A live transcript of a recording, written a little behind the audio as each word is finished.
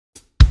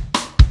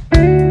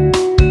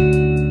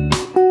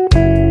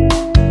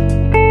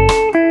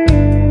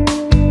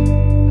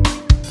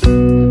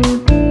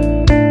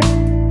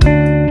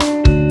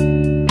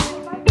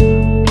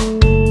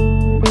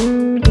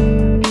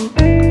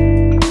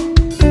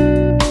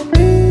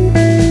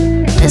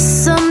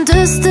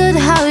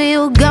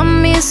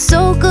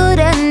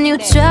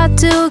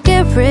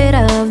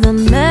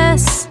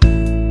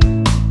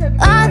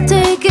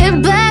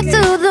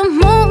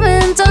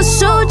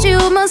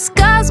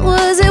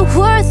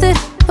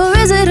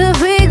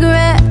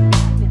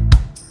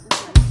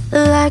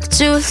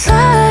you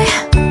fly,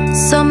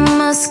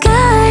 summer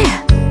sky,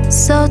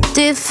 so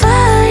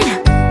divine,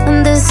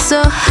 and it's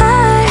so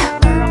high.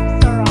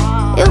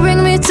 You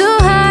bring me to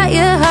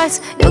higher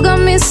heights, you got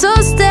me so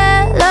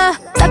stellar.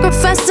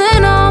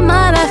 Sacrificing all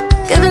my life,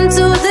 giving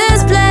to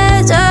this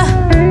pleasure.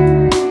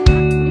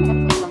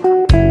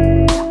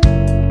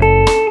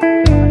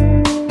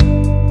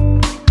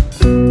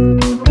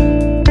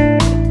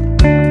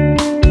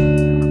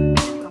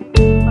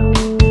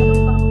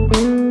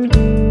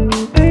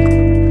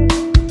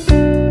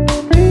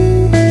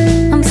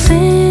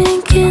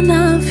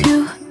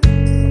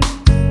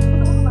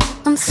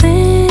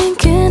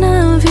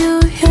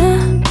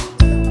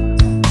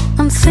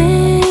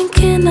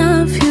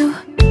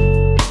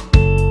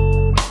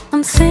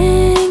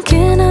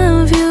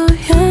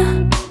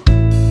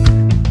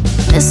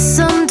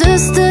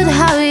 Misunderstood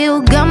how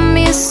you got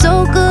me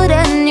so good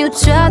and you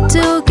tried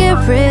to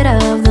get rid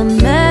of the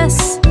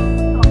mess.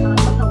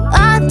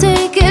 I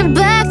take it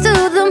back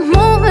to the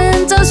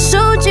moment I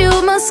showed you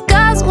my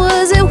scars.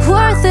 Was it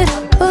worth it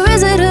or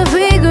is it a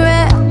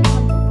regret?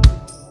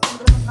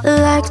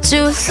 Like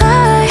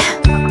July,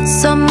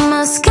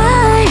 summer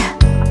sky,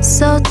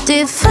 so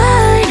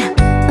divine,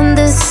 and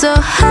it's so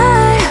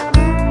high.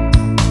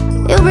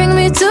 You bring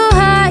me to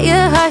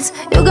higher heights,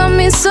 you got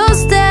me so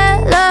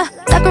stellar.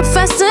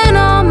 Sacrificing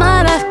all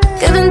my life,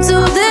 giving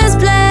to this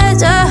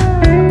pleasure.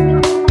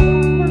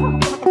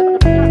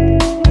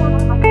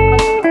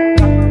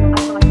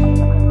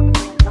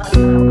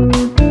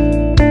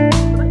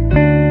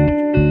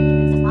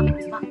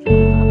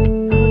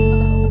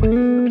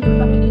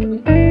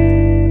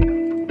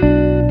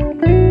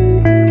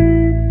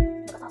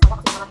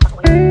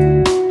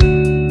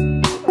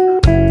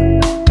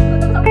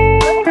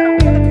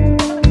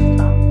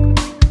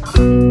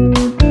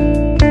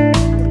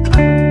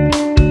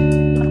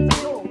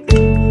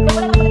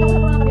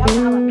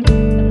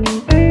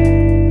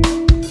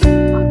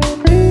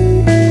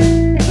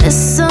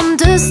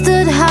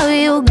 Misunderstood how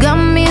you got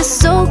me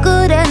so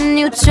good and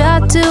you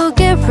tried to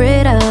get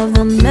rid of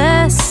the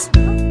mess.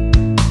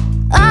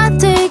 I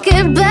take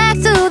it back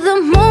to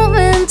the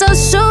moment I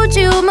showed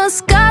you my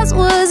scars.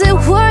 Was it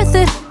worth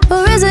it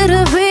or is it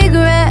a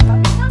regret?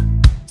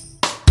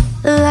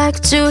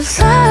 Like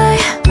July,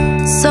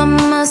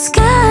 summer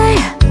sky,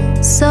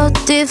 so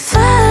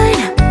divine,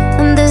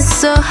 and it's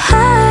so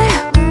high.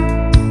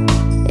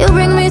 You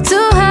bring me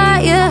to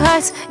higher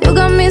heights, you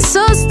got me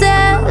so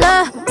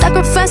stellar.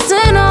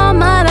 Sacrificing all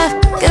my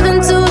life,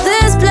 giving to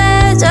this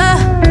pleasure.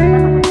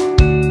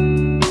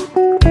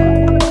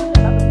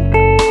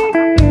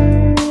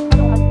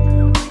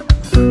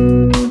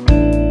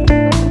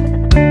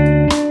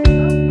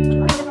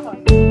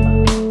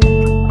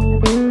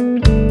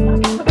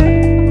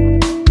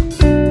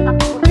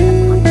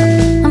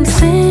 I'm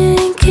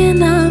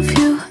thinking of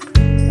you,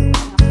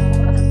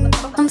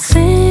 I'm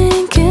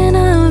thinking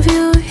of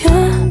you,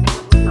 yeah.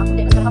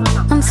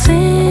 I'm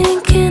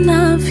thinking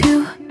of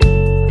you,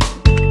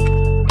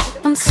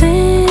 I'm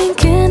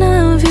thinking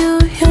of you,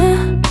 yeah.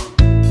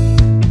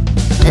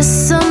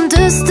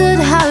 Misunderstood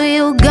how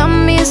you got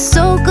me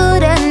so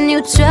good and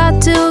you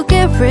tried to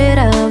get rid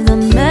of the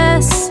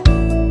mess.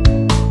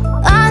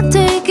 I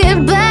take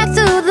it back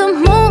to the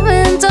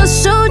moment I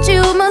showed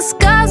you my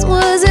scars.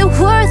 Was it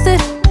worth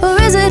it or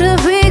is it a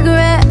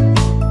regret?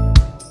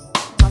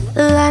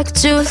 Like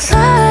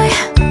July,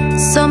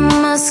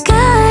 summer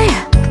sky,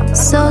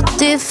 so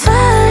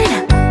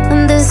divine,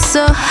 and it's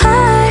so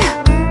high.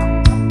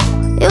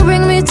 You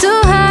bring me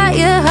to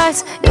higher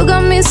heights, you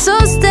got me so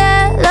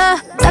stellar.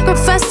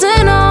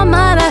 Sacrificing all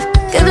my life,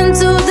 giving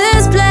to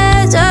this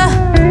pleasure.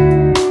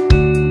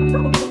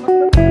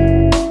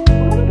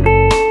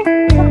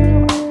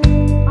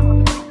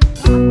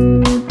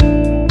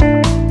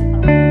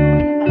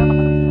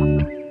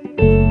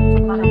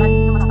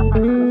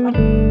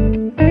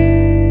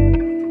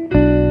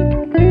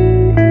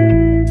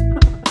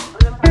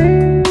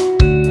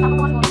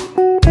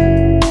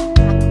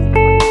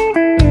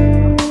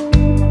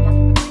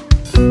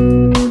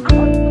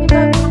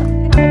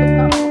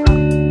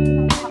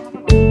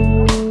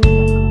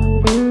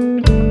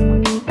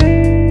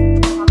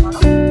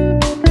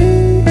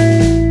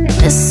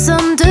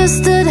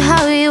 Misunderstood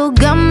how you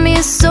got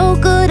me so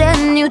good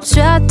and you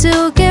tried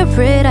to get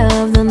rid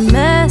of the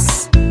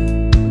mess.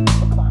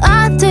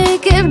 I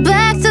take it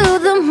back to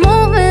the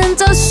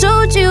moment I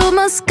showed you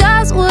my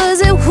scars.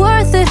 Was it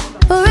worth it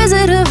or is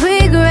it a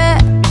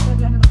regret?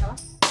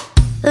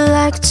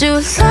 Like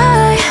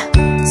July,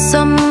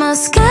 summer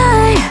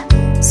sky,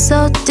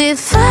 so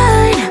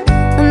divine,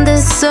 and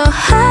it's so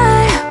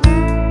high.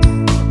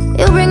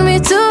 You bring me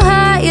to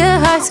higher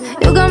heights,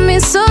 you got me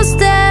so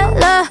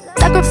stellar.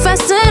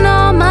 Sacrificing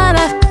all my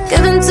life,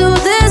 giving to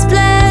this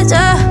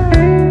pleasure.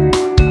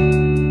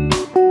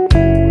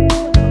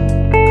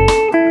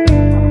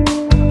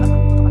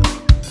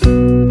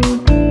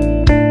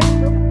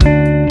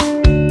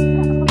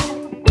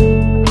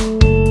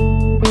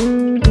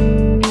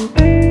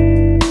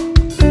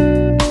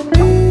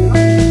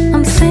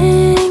 I'm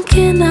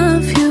thinking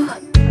of you,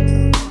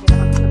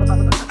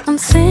 I'm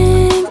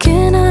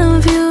thinking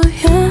of you,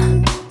 yeah.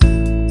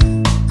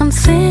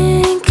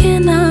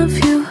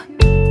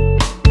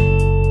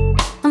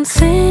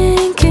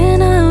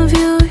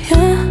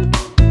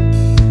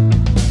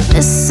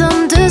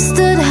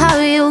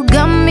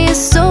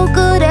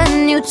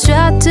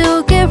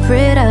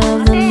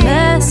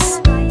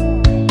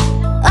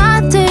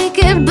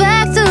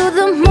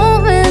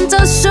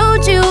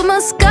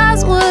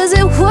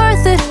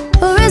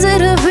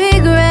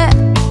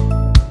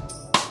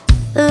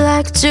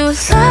 like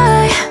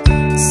July,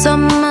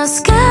 summer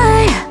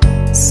sky,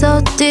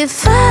 so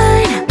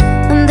divine,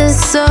 and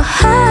this so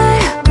high.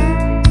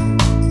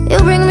 You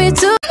bring me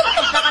to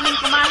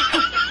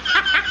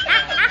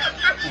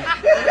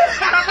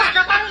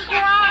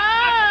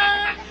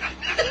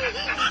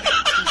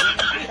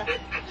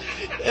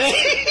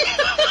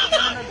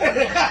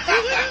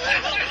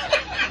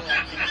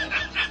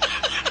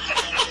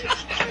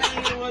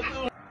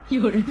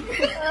Yun.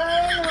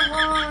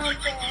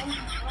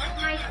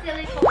 My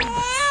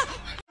silicone.